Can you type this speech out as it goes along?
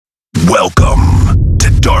Welcome to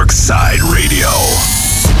DARKSYDE Radio.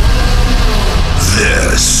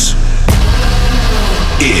 This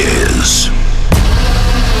is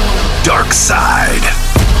DARKSYDE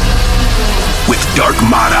with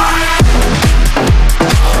DARKMATA.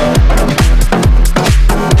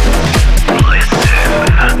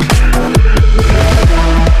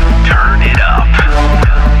 Turn it up.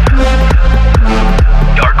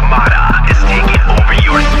 DARKMATA is taking over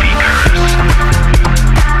your speakers.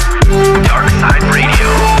 DARKSYDE Radio.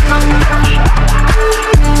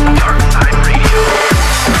 DARKSYDE Radio.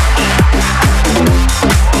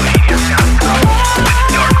 With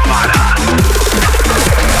DARKMATA.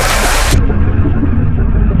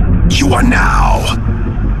 You are now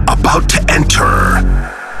about to enter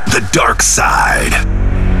the dark side.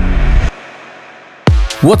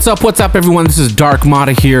 What's up everyone, this is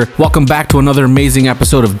DARKMATA here. Welcome back to another amazing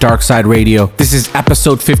episode of DARKSYDE Radio. This is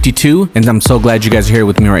episode 52, and I'm so glad you guys are here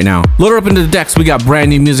with me right now. Load up into the decks, we got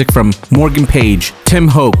brand new music from Morgan Page, Tim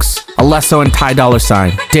Hoax, Alesso and Ty Dolla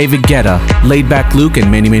 $ign, David Guetta, Laidback Luke,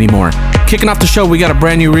 and many, many more. Kicking off the show, we got a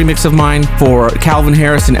brand new remix of mine for Calvin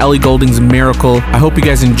Harris and Ellie Goulding's Miracle. I hope you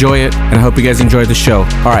guys enjoy it, and I hope you guys enjoy the show.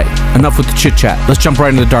 Alright, enough with the chit chat. Let's jump right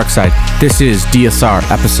into the dark side. This is DSR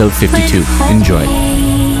episode 52. Enjoy.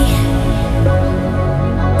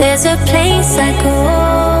 There's a place I go.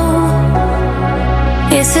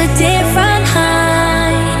 It's a different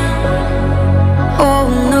high. Oh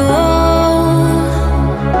no.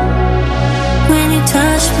 When you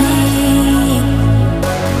touch me,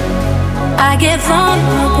 I get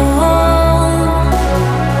vulnerable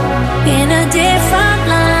in a different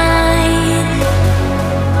light.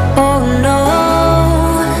 Oh no.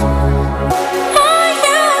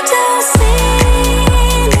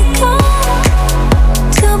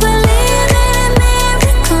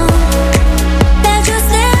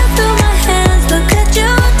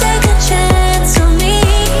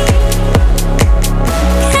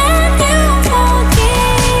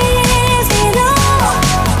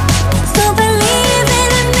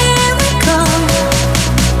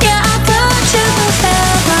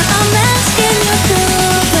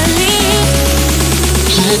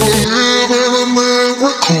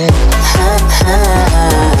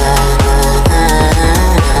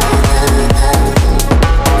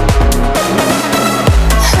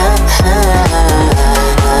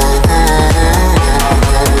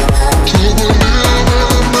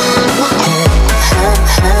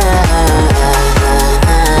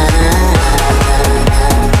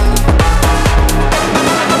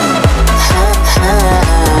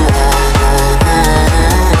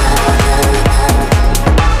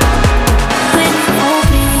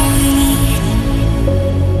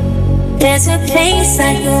 There's a place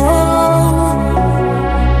I go.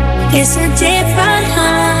 It's a different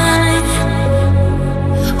high.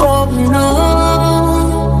 Oh no.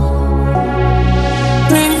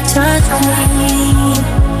 When you touch me,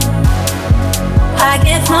 I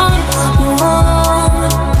get vulnerable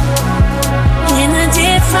in a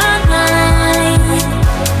different light.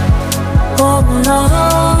 Oh no.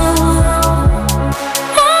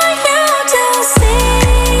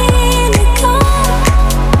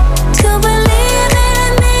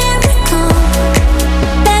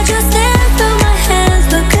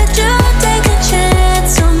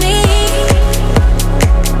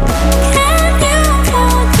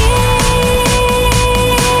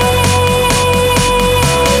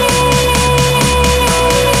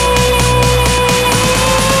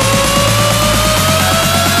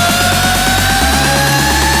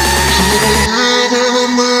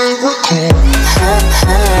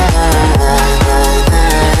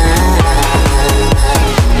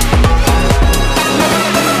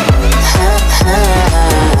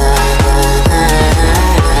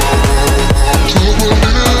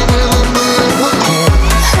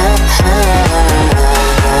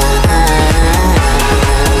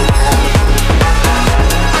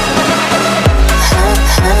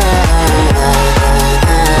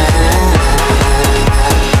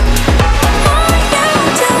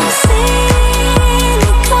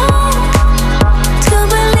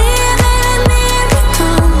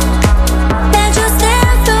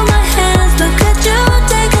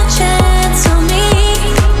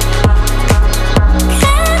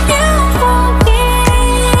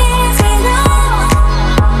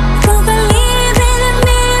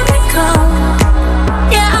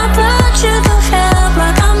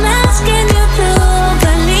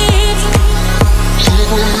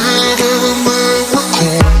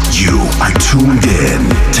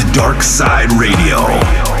 DARKSYDE Radio.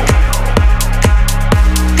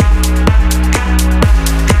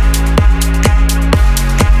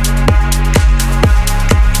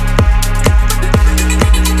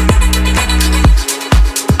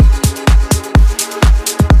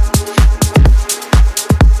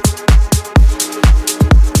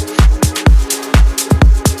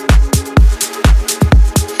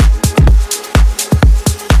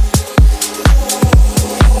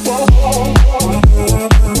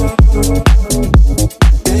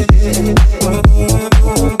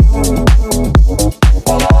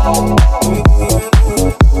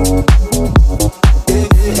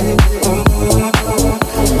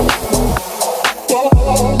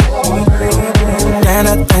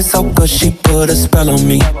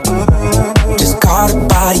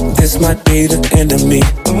 be the end of me.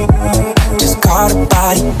 Just got a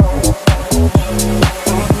body.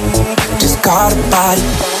 Just got a body.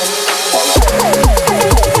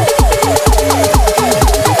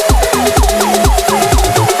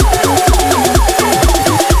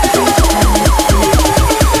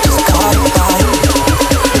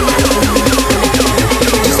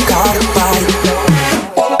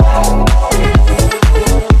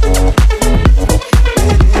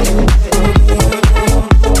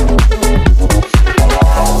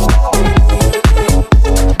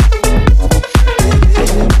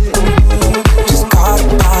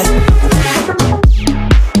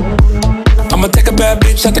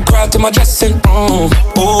 Shut the crowd to my dressing room.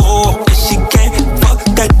 Oh, if she can't fuck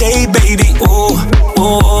that day, baby. Oh,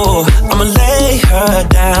 oh, I'ma lay her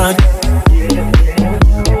down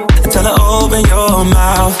and tell her open your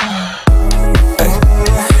mouth. Hey,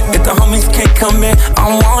 if the homies can't come in,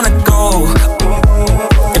 I wanna go.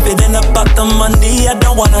 If it ain't about the money, I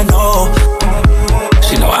don't wanna know.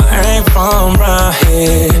 She know I ain't from round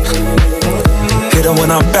here. Hit her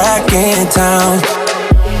when I'm back in town.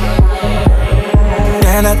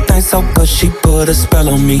 And I think so good, she put a spell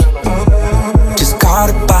on me. Just got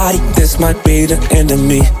a body, this might be the end of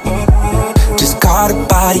me. Just got a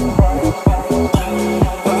body.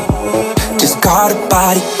 Just got a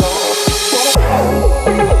body.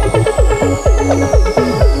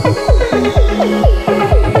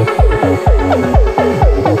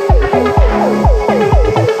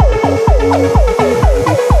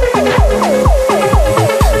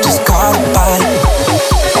 Just got a body.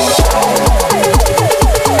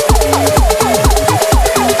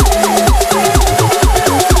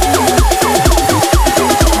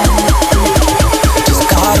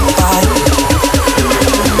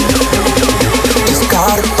 Just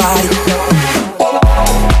got a body.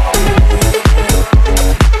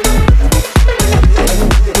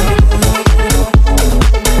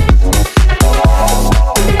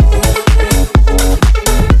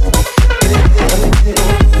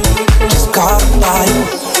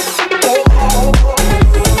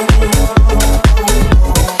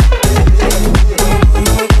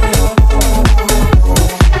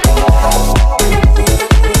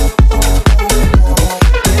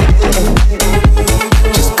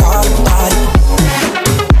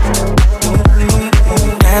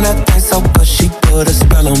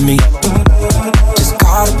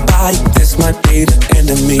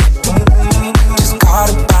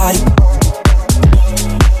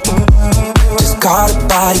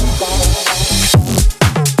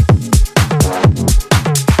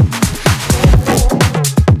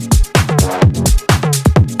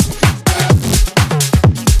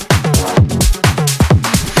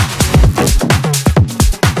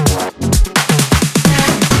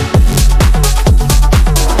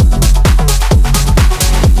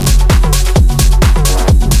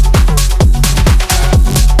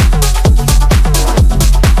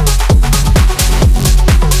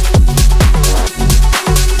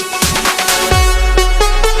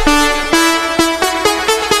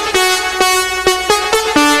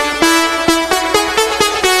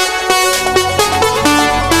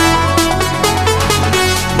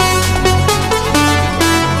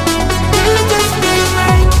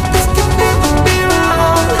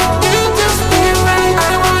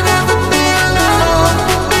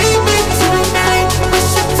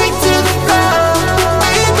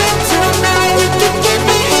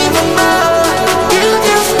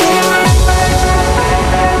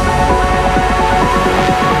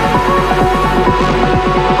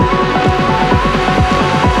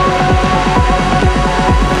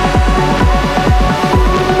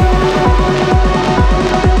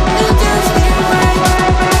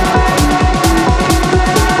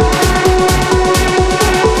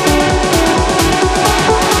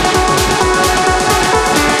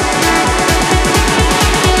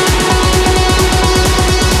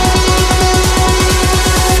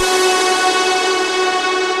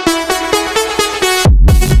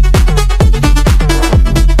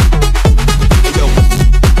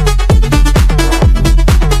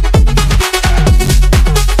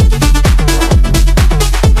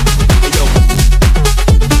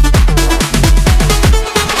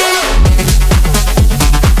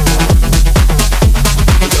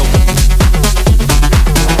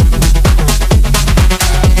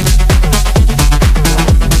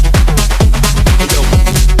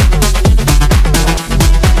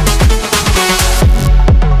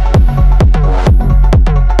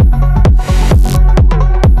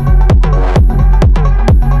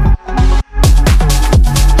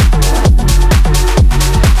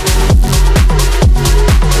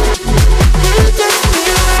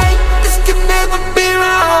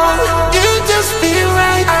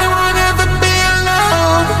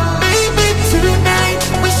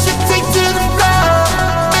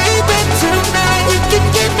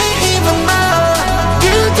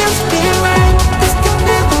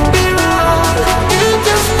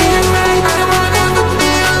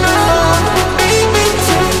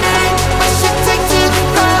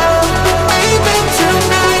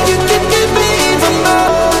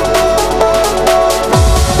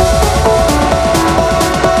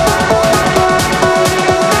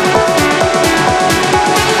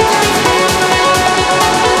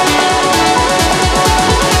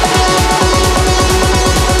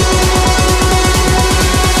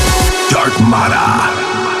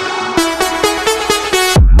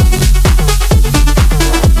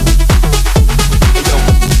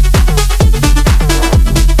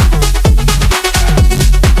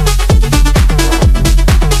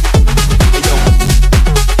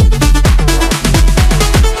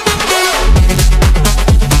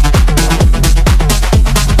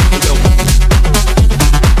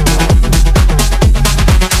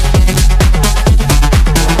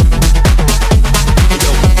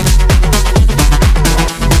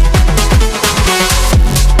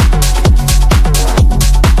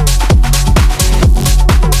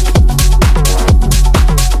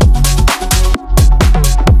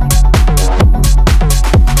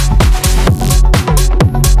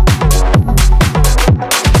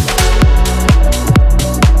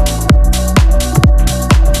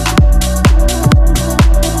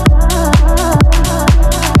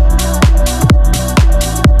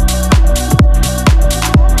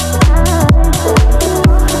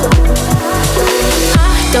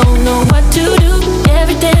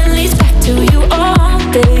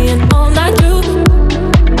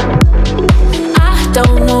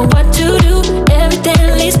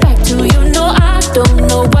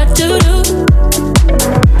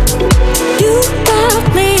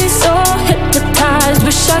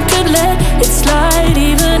 It's light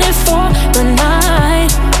even if for the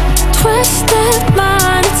night. Twisted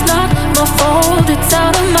mind, it's not my fault. It's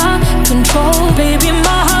out of my control, baby.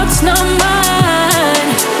 My heart's not mine.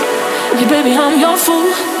 Yeah, baby, I'm your fool.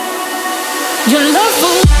 Your love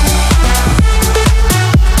fool.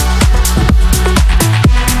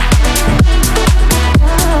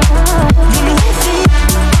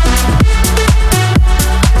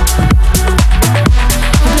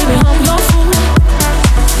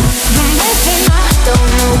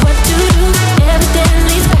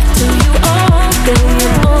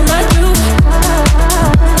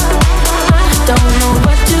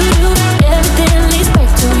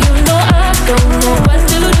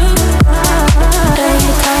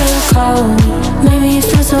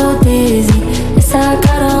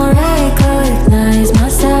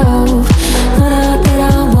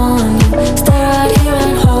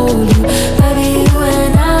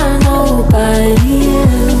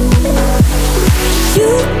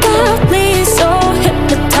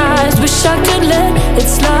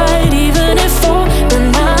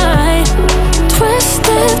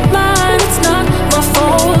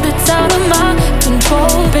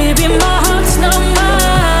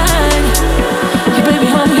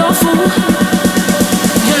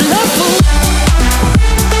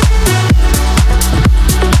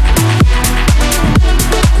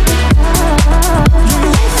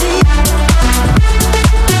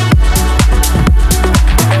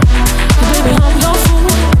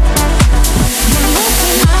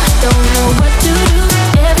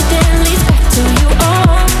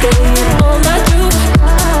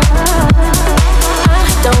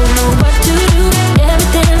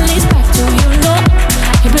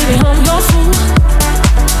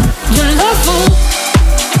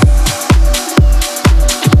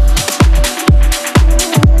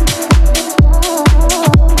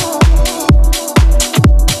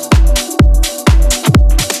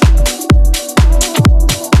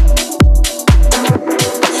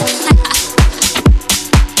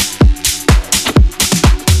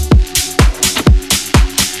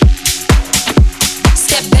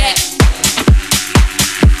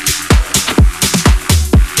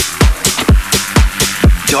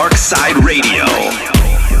 DARKSYDE Radio.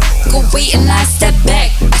 Go wait and I step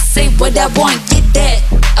back. I say what I want, get that.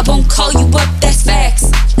 I won't call you up, that's facts.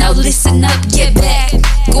 Now listen up, get back.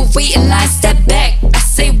 Go wait and I step back. I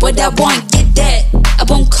say what I want, get that. I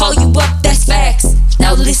won't call you up, that's facts.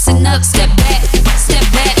 Now listen up, step back, step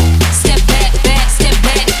back, step back, back, step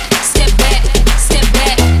back, step back, step back,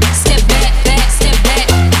 step back, back, step back,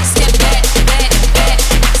 step back, back, back,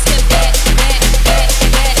 step back, back, back,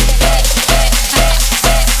 back, back, back.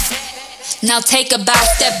 Now take a bow,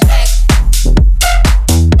 step back.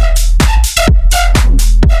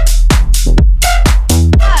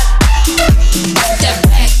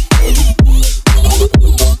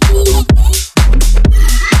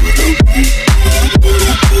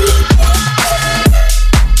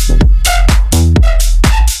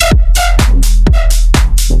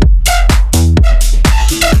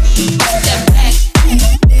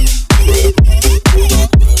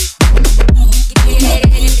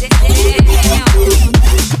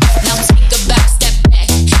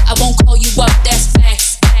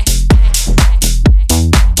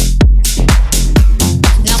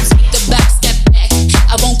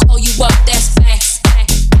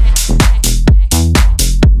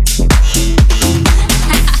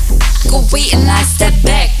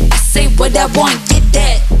 What I want, get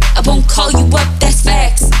that. I won't call you up, that's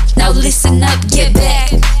facts. Now listen up, get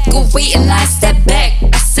back. Go wait and I step back.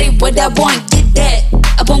 I say what I want, get that.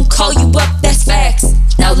 I won't call you up, that's facts.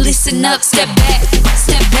 Now listen up, step back,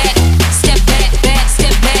 step back, step back, back,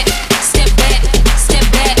 step back, step back, step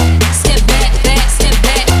back, step back, back, step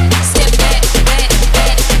back, step back, back,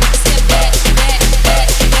 back, step back, back, back,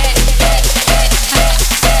 back, back,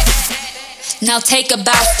 back. Now take a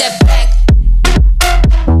bow, step back.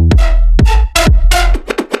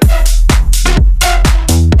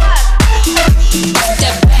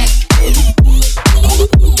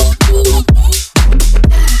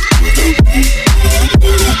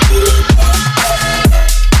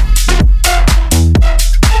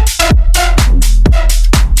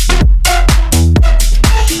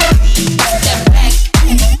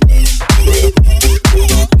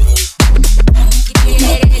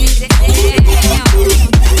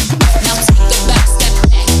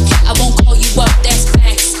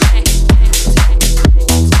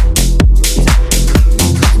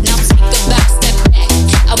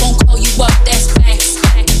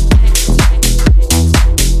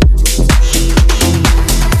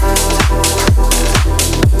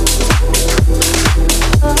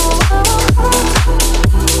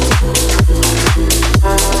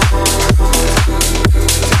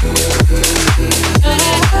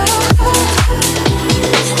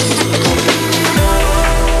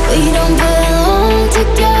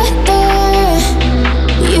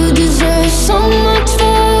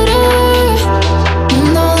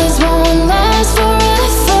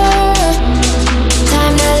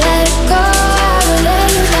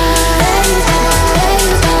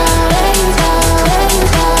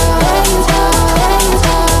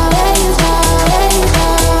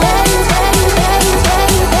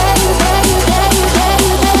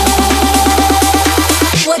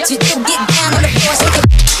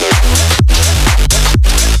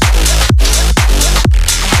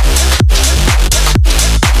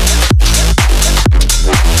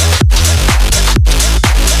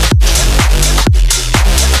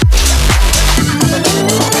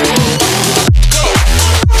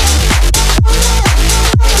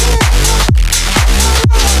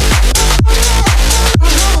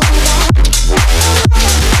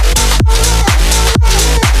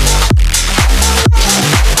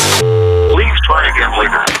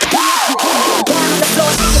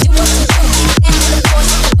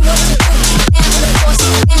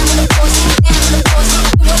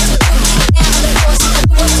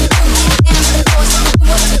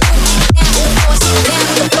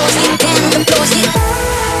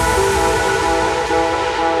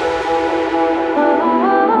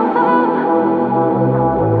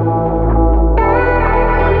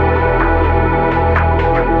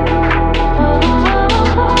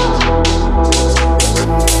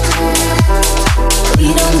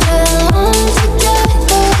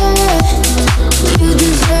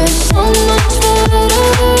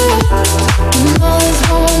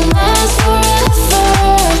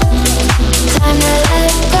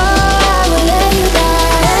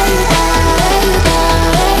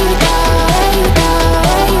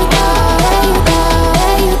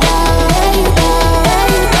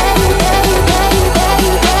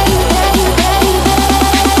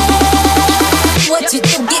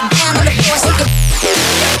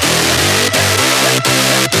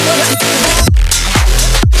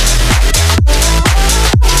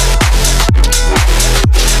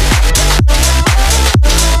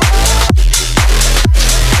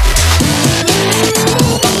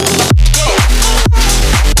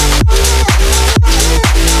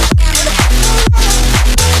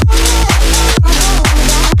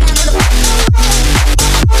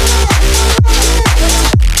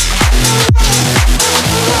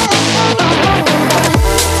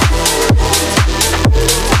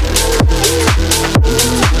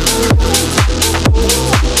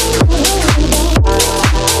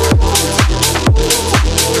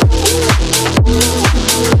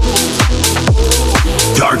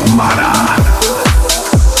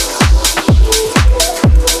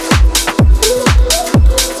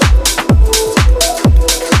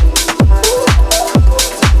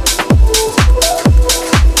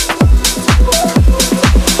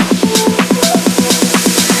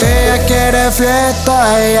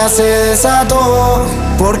 fiesta, ella se desató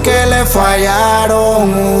porque le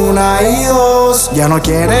fallaron una y dos. Ya no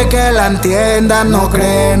quiere que la entiendan, no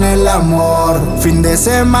cree en el amor. Fin de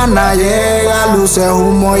semana llega, luces,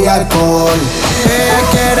 humo y alcohol. Ella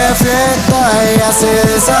quiere fiesta, ella se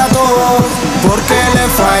desató porque le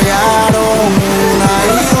fallaron una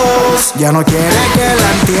y dos. Ya no quiere que la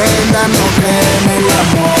entiendan, no cree en el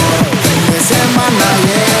amor. Fin de semana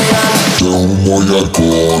llega, humo y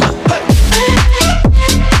alcohol.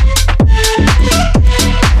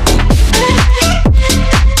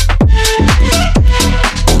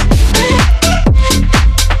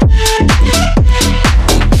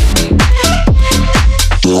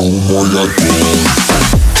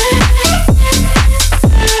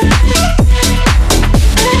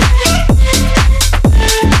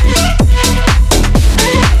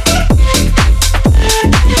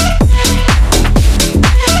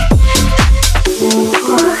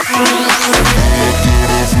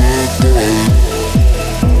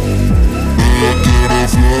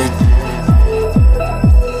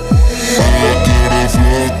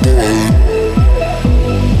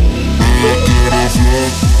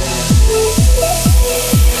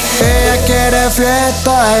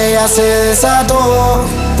 Fiesta, ella se desató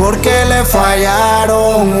porque le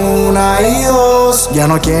fallaron una y dos. Ya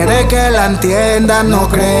no quiere que la entiendan, no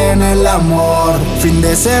cree en el amor. Fin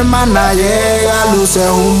de semana llega, luces,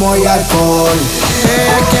 humo y alcohol.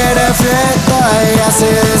 Ella quiere fiesta, ella se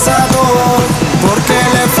desató porque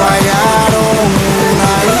le fallaron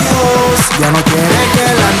una y dos. Ya no quiere que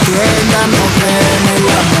la entiendan, no cree en el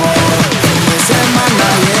amor. Fin de semana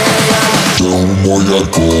llega, humo y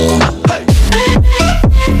alcohol.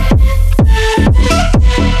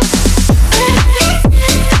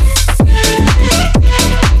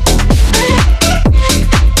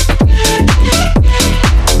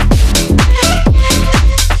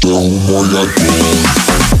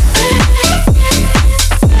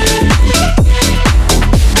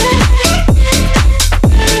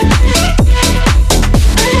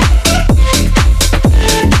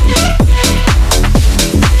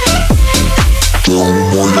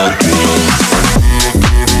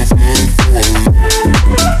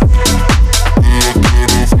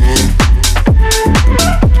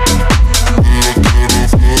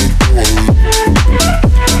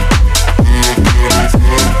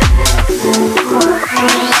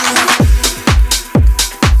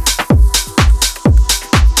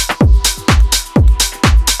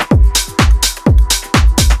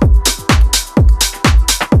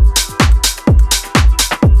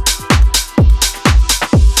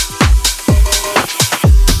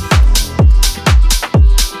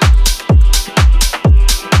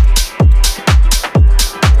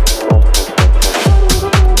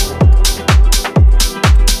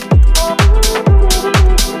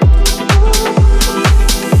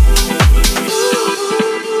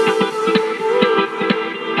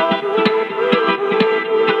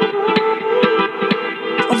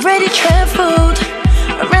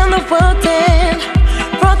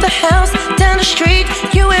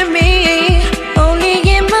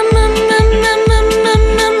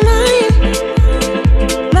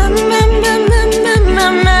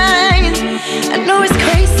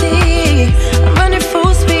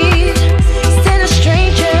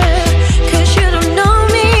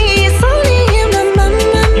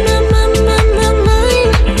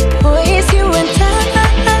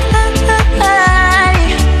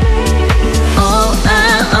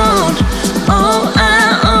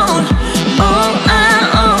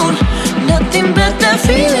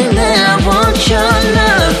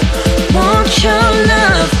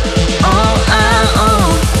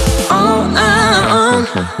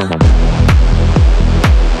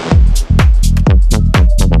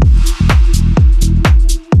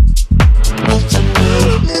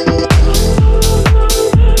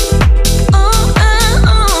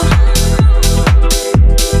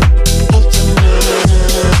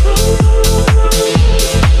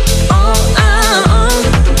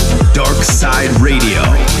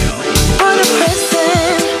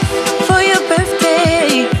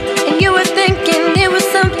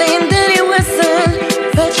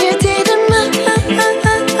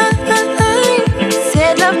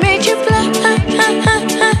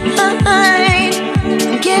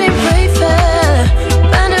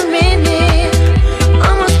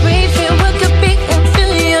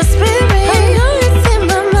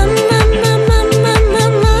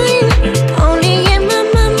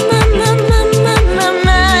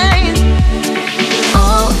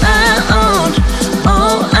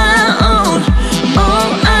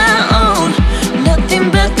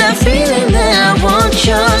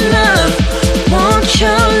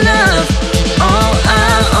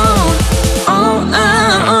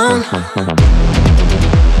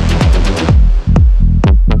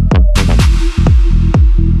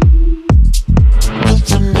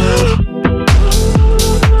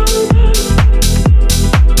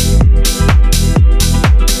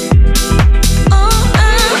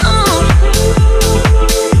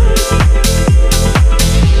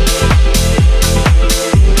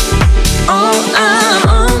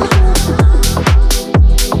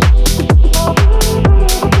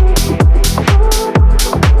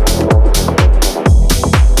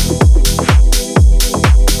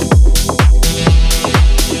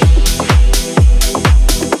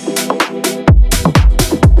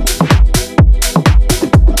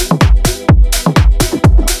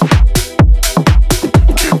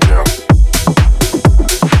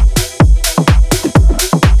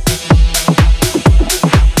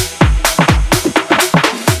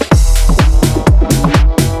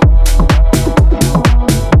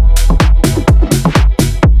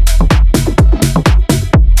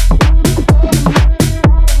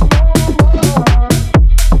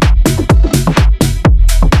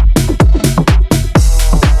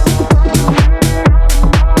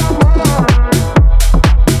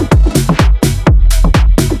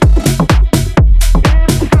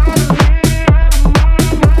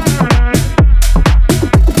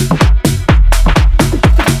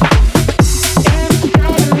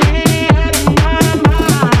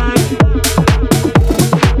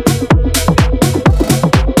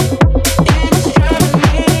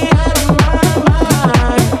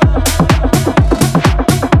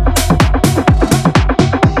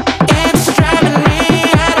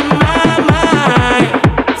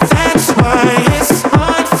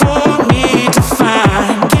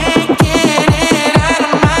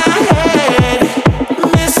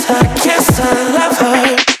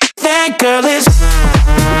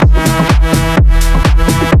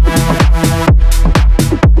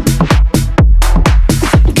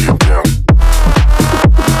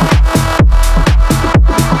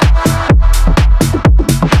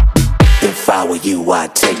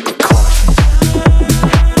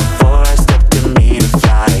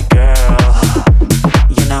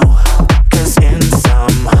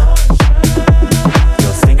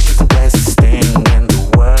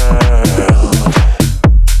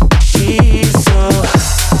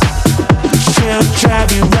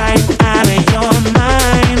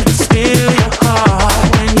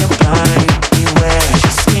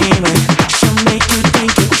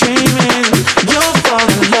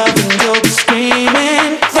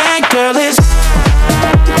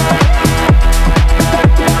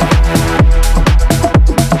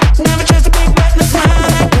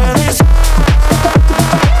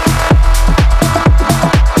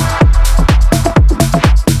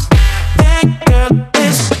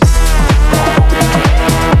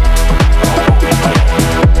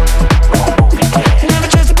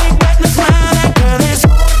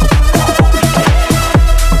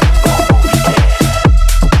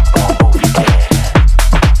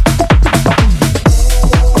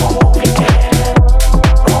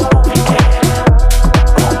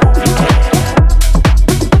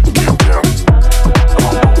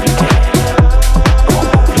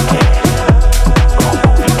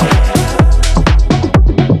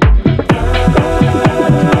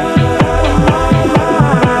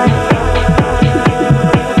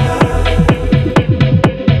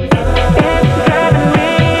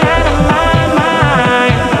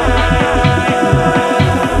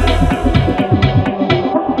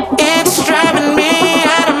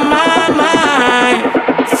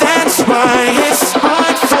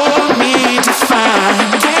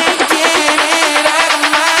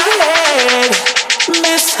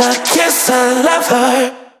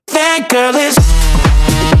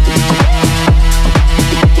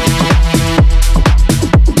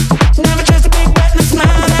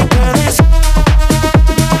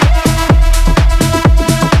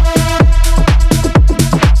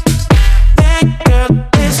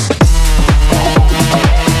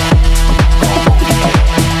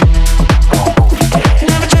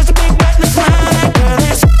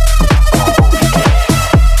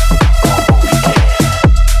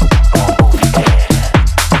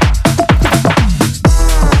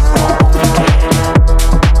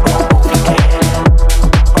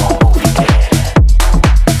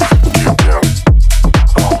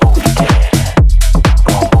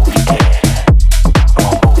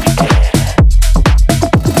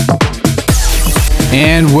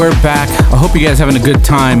 back. I hope you guys are having a good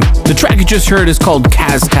time. The track you just heard is called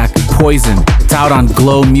Kaztak Poison. It's out on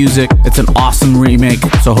Glow Music. It's an awesome remake,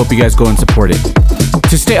 so I hope you guys go and support it.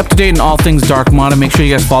 To stay up to date on all things Dark Mata, make sure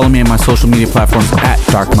you guys follow me on my social media platforms at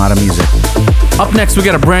Dark Mata Music. Up next, we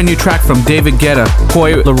got a brand new track from David Guetta,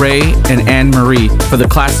 Coi Leray, and Anne Marie for the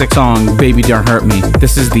classic song Baby Don't Hurt Me.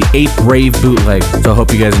 This is the 8th rave bootleg, so I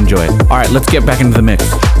hope you guys enjoy it. Alright, let's get back into the mix.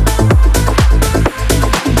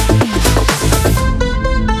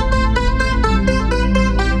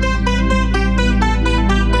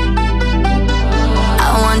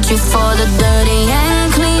 You for the dirty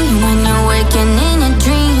and clean. When you're waking in your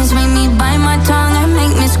dreams, make me bite my tongue and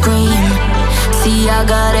make me scream. See, I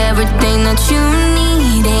got everything that you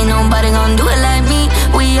need. Ain't nobody gonna do it like me.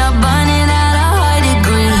 We are burning at a high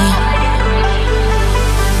degree.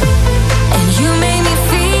 And you make me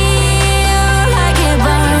feel like it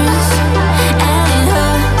burns and it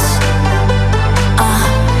hurts.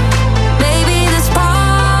 Baby, this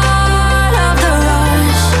part of the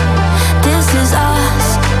rush. This is us.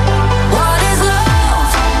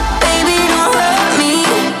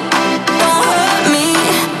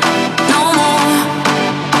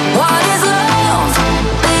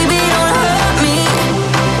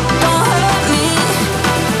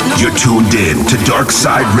 You're tuned in to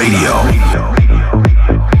DARKSYDE Radio.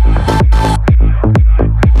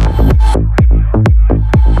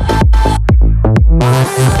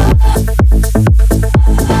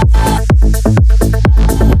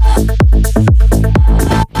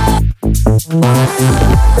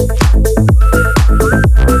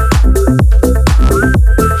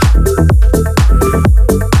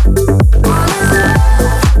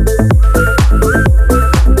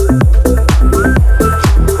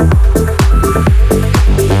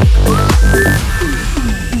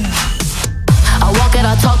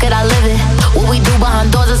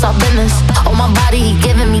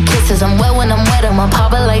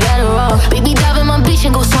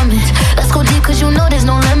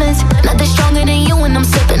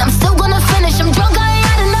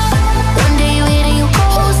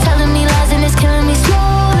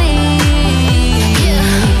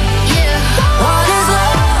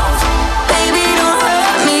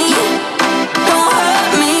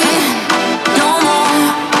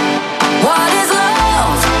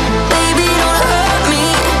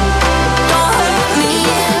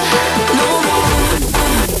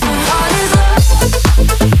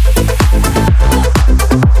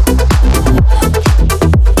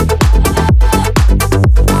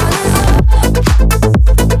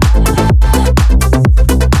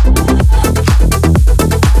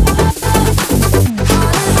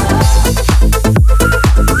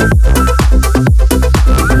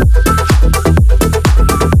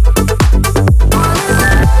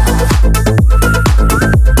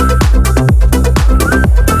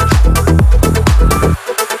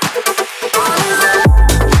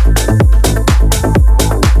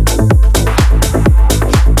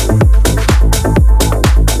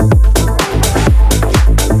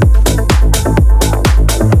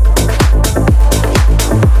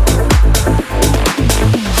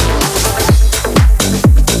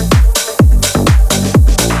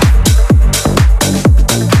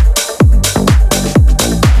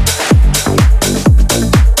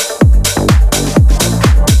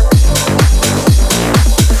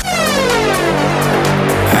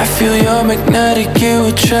 Magnetic, you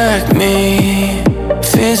attract me.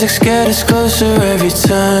 Physics get us closer every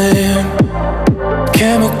time.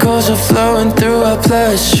 Chemicals are flowing through our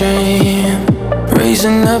bloodstream,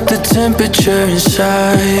 raising up the temperature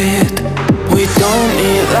inside. We don't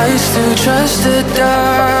need lights to trust the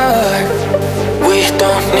dark. We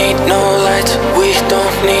don't need no lights, we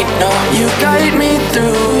don't need no. You guide me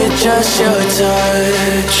through with just your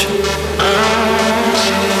touch.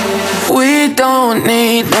 We don't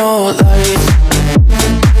need no lights.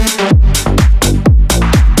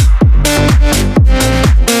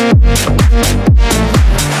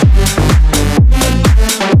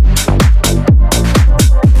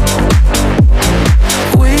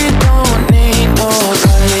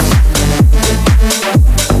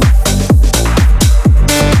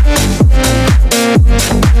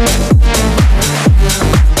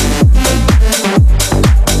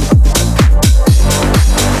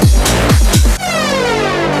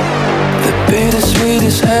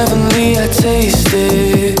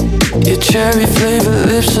 Cherry flavored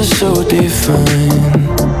lips are so divine.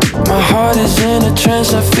 My heart is in a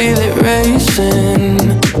trance, I feel it racing.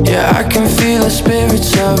 Yeah, I can feel our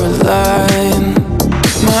spirits are aligned.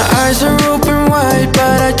 My eyes are open wide,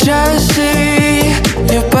 but I just see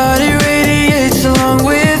your body radiates along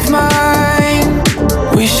with mine.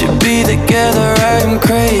 We should be together I'm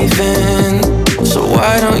craving. So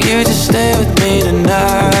why don't you just stay with me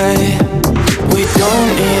tonight? We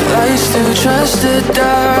don't need lights to trust the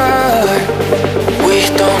dark. We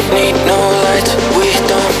don't need no lights, we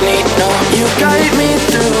don't need no. You guide me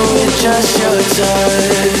through with just your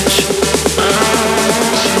touch.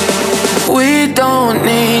 We don't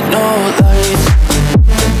need no lights.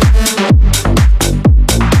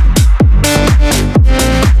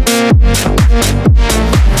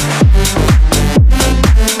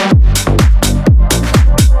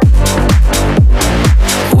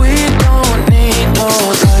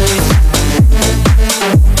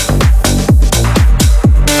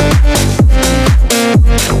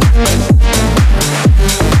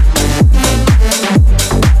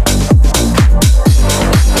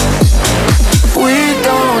 We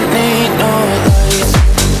don't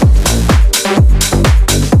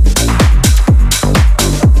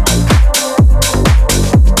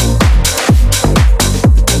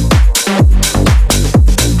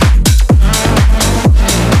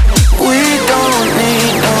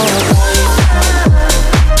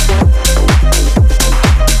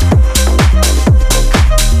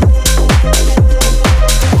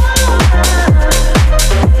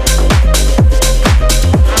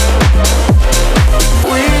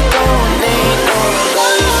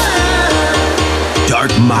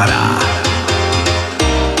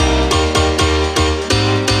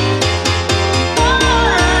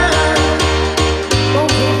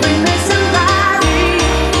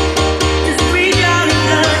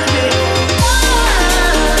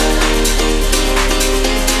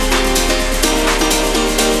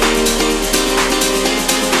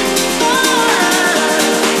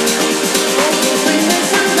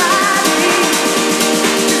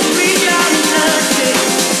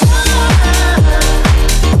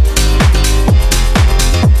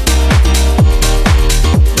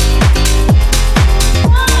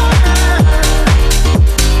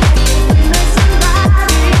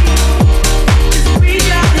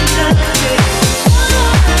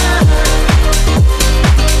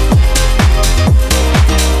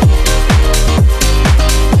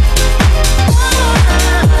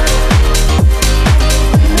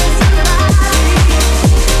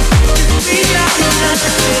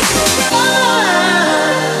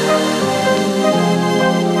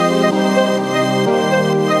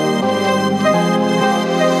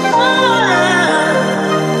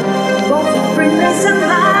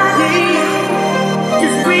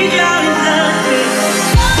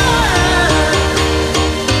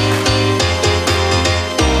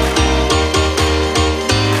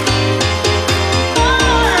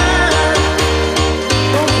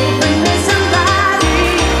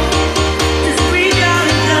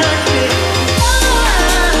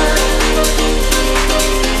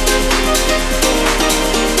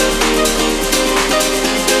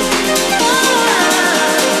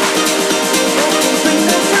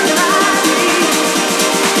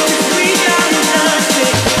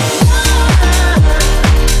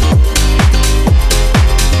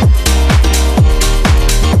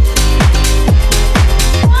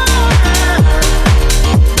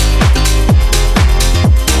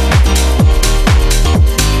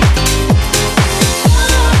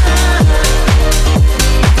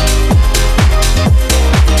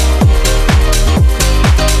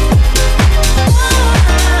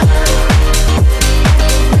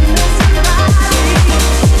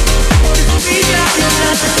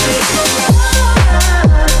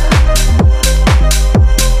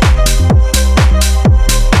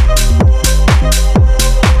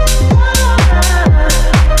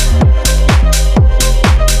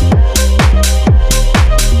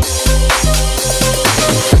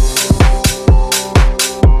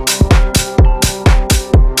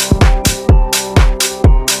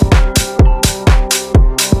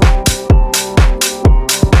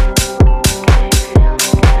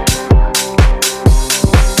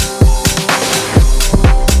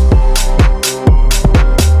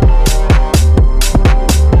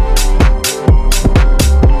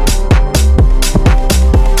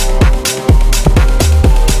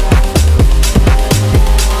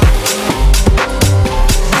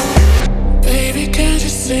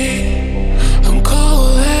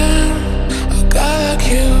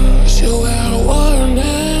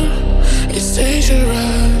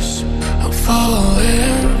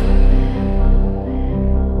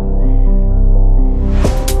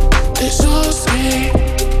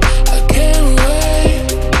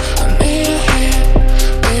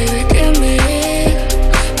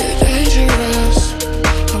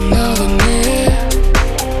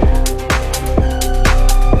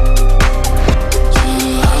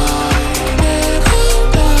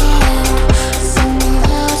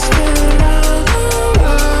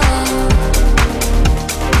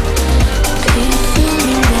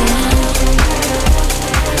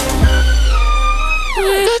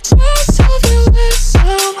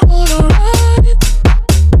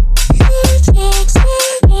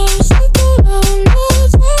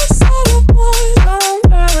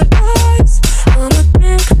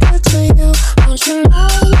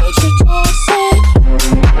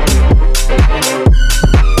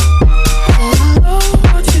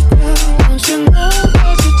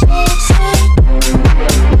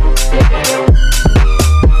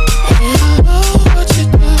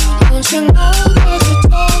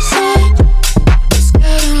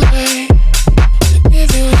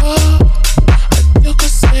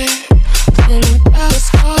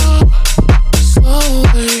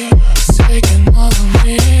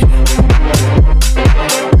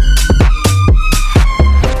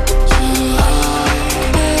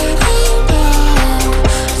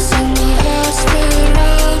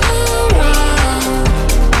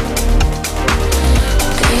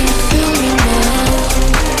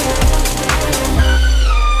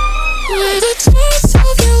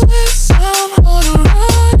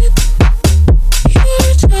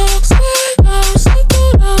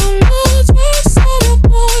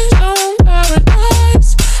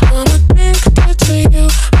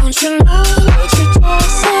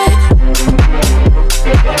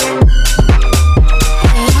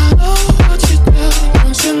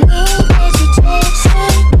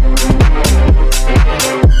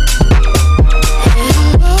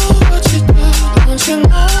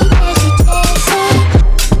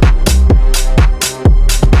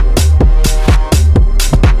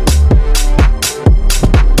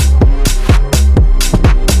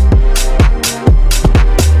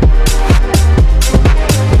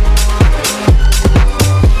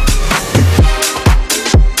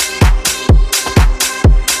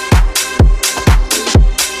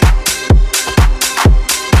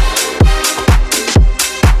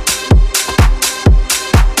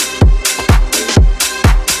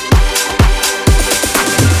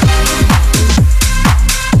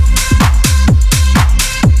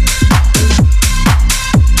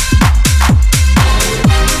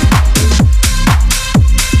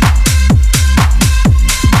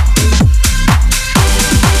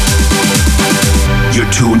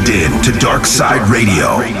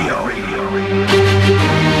DARKSYDE Radio.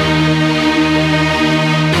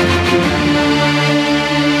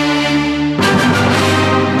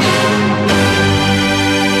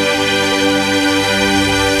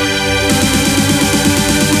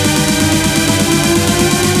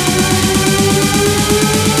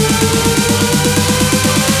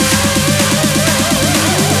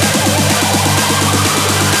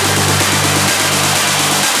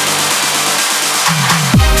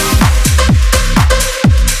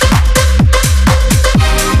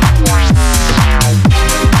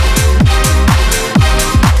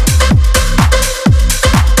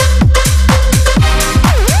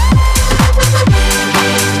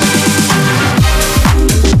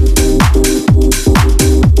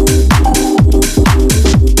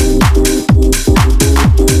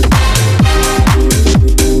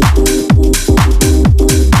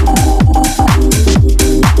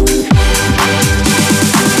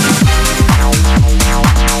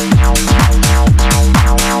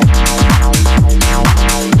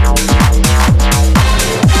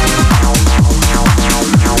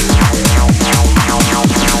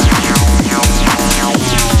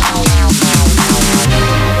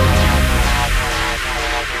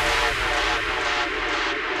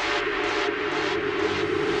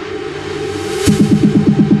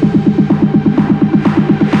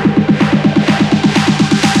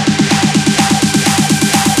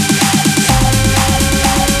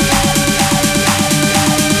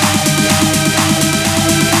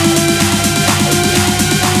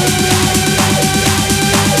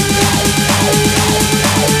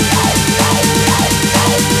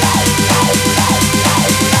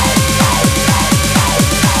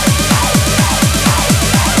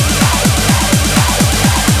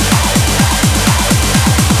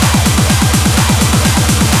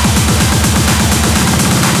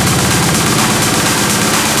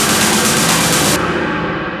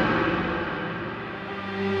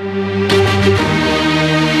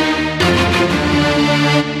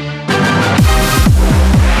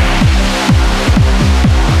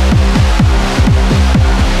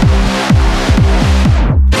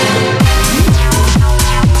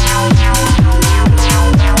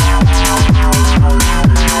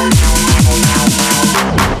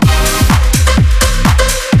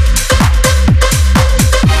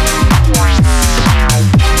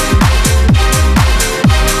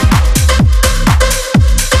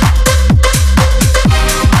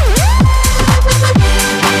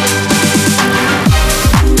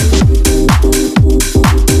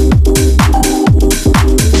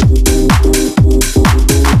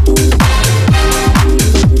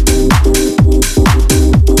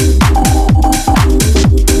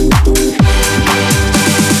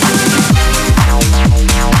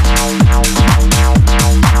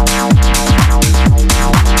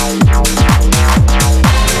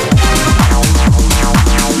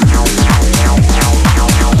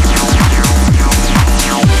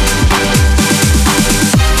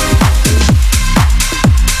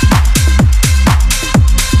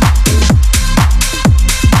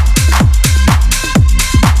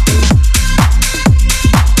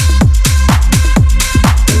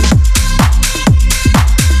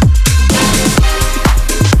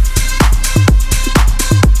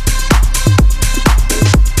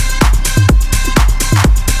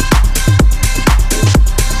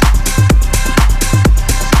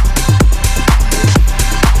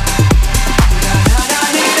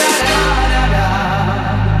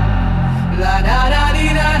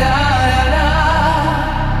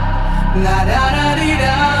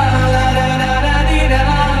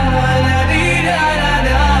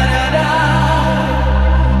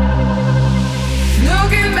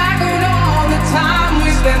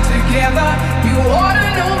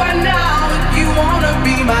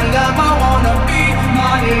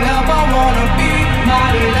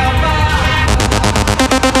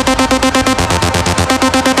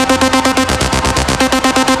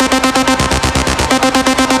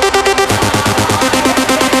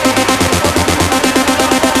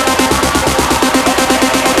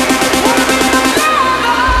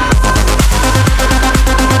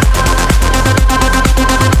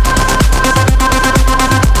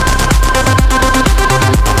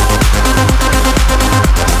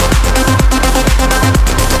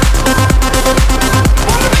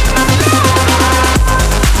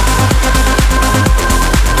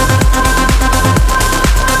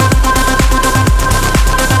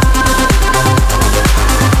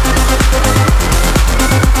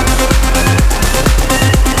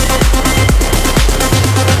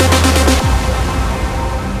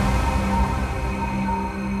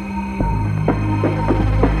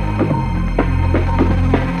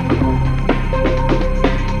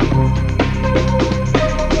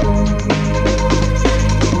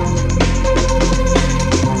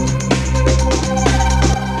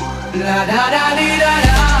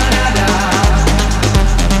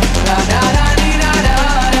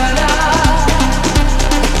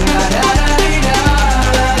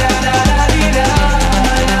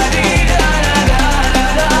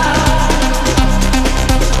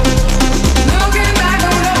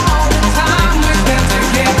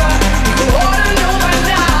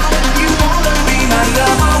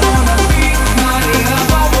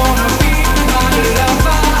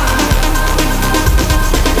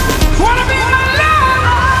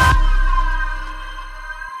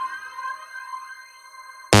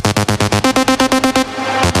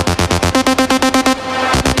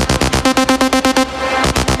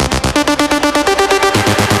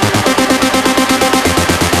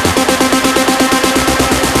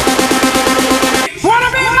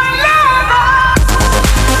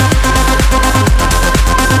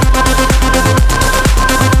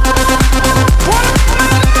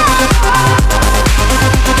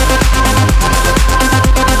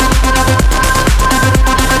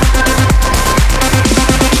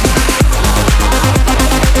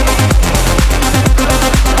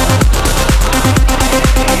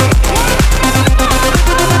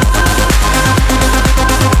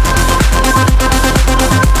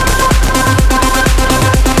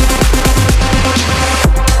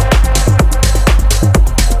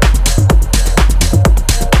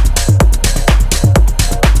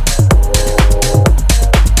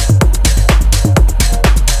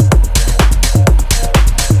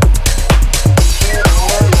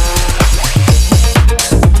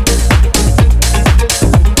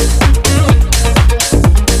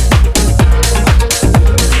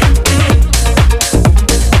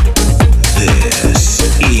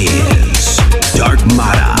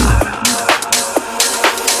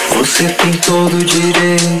 Você tem todo o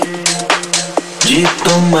direito de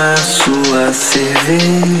tomar sua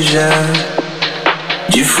cerveja,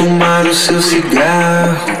 de fumar o seu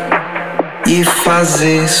cigarro e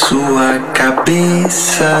fazer sua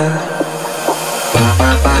cabeça. Pa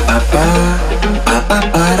pa pa pa pa pa pa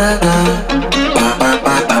parará, pa pa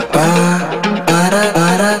pa pa pa para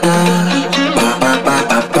parará, pa pa pa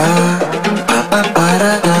pa pa pa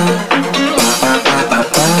parará, pa pa pa pa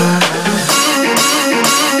pa.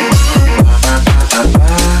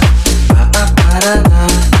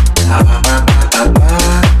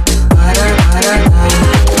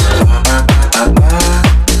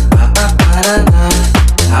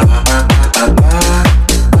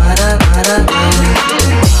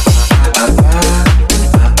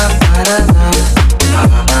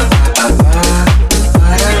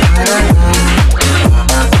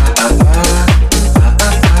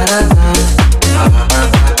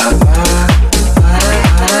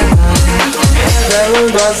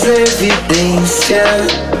 As evidências,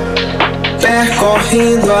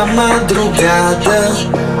 percorrendo a madrugada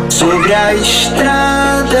sobre a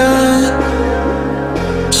estrada,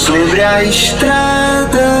 sobre a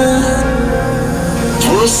estrada.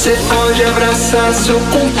 Você pode abraçar seu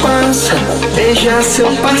comparsa, beijar seu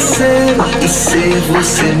parceiro e ser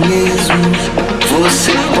você mesmo.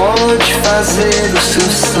 Você pode fazer o seu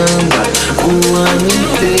samba o ano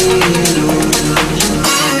inteiro.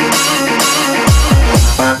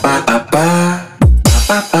 Pa pa pa pa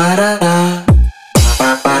pa parará, pa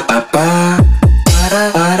pa pa pa para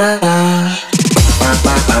parará, pa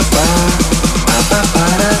pa pa pa pa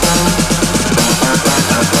parará, pa pa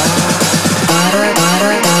pa pa para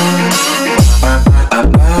parará, pa pa pa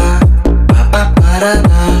pa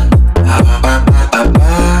parará, pa pa pa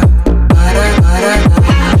pa para parará,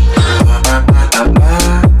 pa pa pa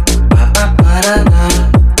pa parará,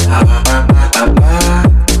 pa pa pa pa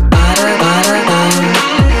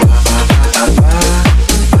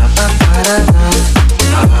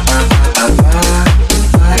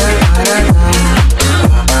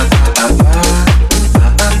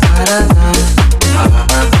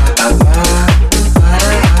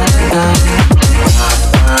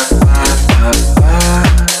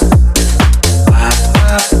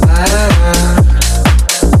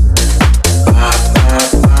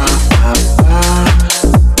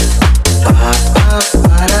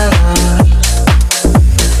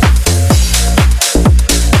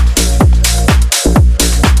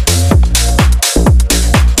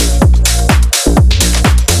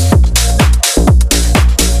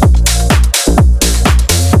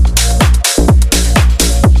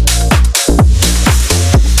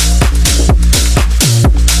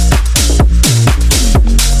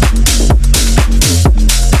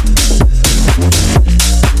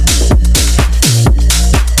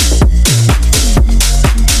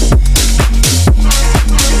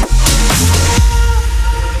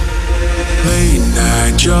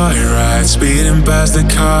ride, speeding past the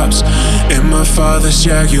cops in my father's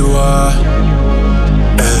Jaguar.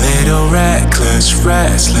 A little reckless,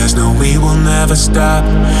 restless, no, we will never stop.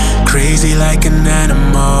 Crazy like an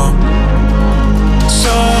animal.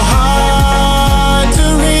 So hard to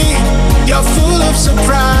read, you're full of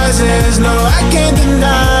surprises, no, I can't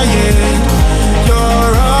deny it.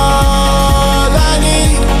 You're all I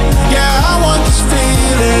need, yeah, I want this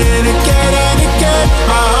feeling again and again.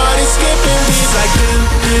 My heart is skipping beats like doom,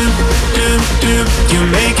 doom, doom, doom. You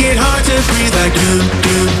make it hard to breathe like doom,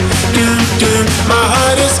 doom, doom, doom. My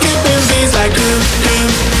heart is skipping beats like doom, doom,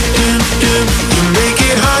 doom, doom. You make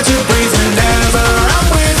it hard to breathe whenever I'm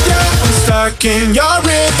with you. I'm stuck in your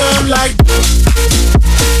rhythm like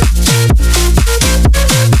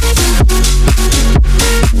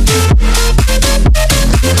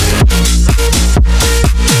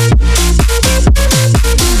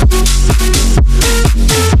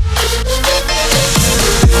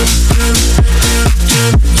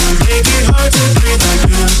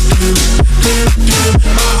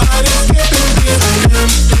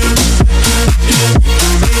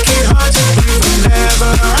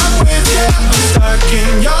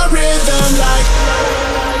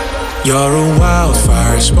you're a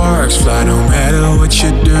wildfire, sparks fly no matter what you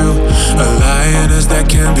do. A lioness that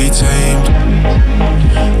can be tamed.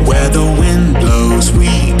 Where the wind blows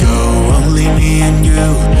we go, only me and you,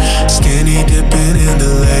 skinny dipping in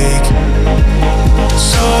the lake.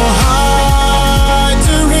 So hard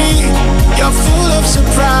to read, you're full of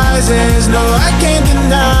surprises, no, I can't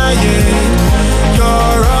deny it.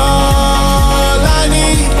 You're all I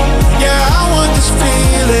need, yeah, I want this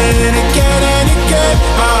feeling again and again.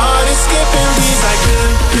 My heart is skipping beats like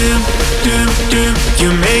doom, doom, doom, doom. You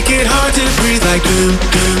make it hard to breathe like doom,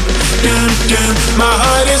 doom, doom, doom. My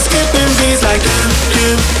heart is skipping beats like doom,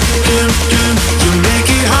 doom, doom, doom. You make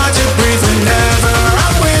it hard to breathe whenever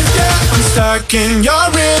I'm with you. I'm stuck in your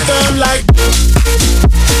rhythm like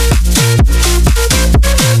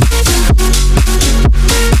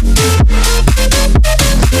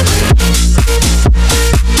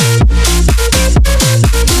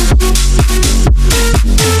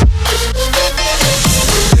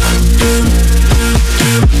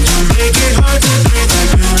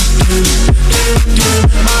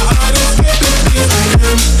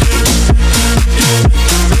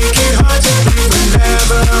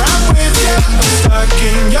stuck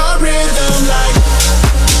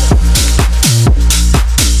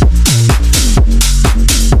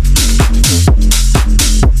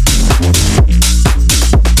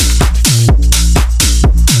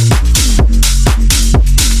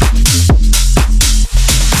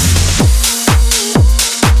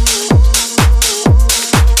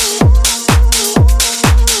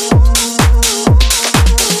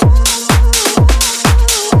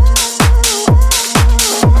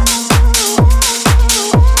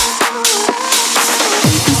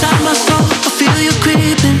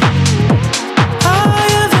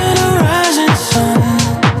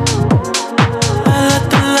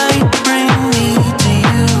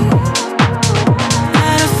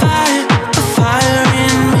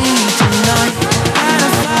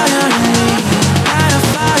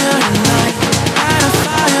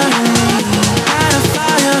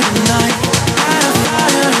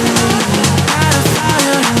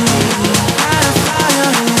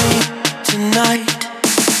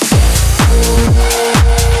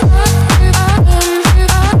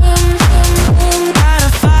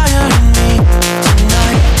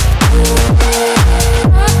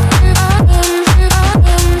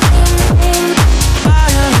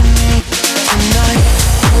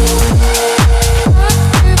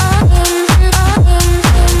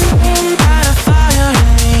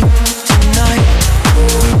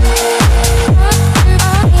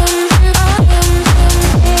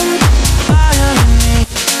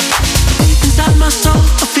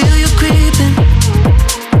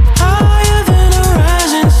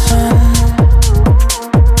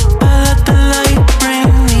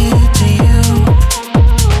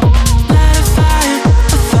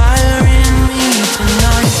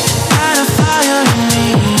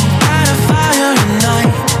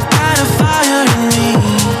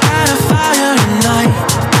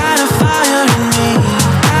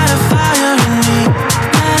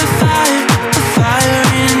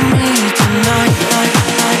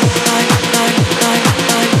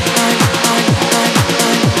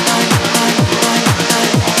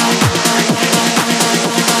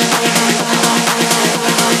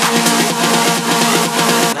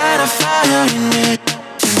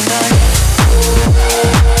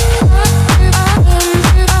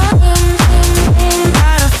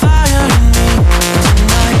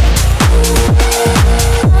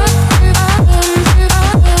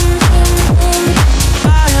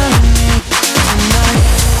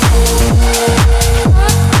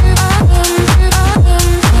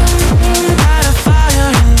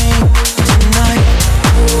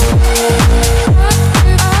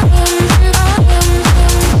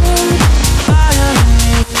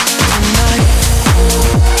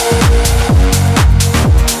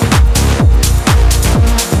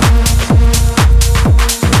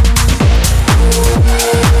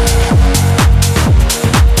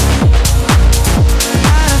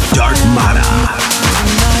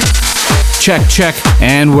Check,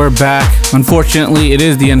 and we're back. Unfortunately, it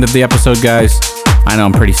is the end of the episode, guys. I know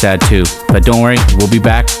I'm pretty sad too, but don't worry, we'll be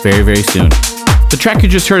back very, very soon. The track you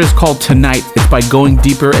just heard is called Tonight. It's by Going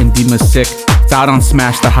Deeper and Dima Sick. It's out on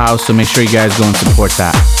Smash the House, so make sure you guys go and support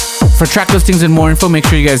that. For track listings and more info, make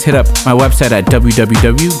sure you guys hit up my website at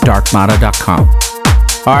www.darkmata.com.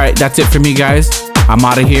 Alright, that's it for me, guys. I'm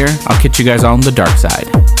out of here. I'll catch you guys on the dark side.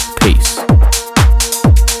 Peace.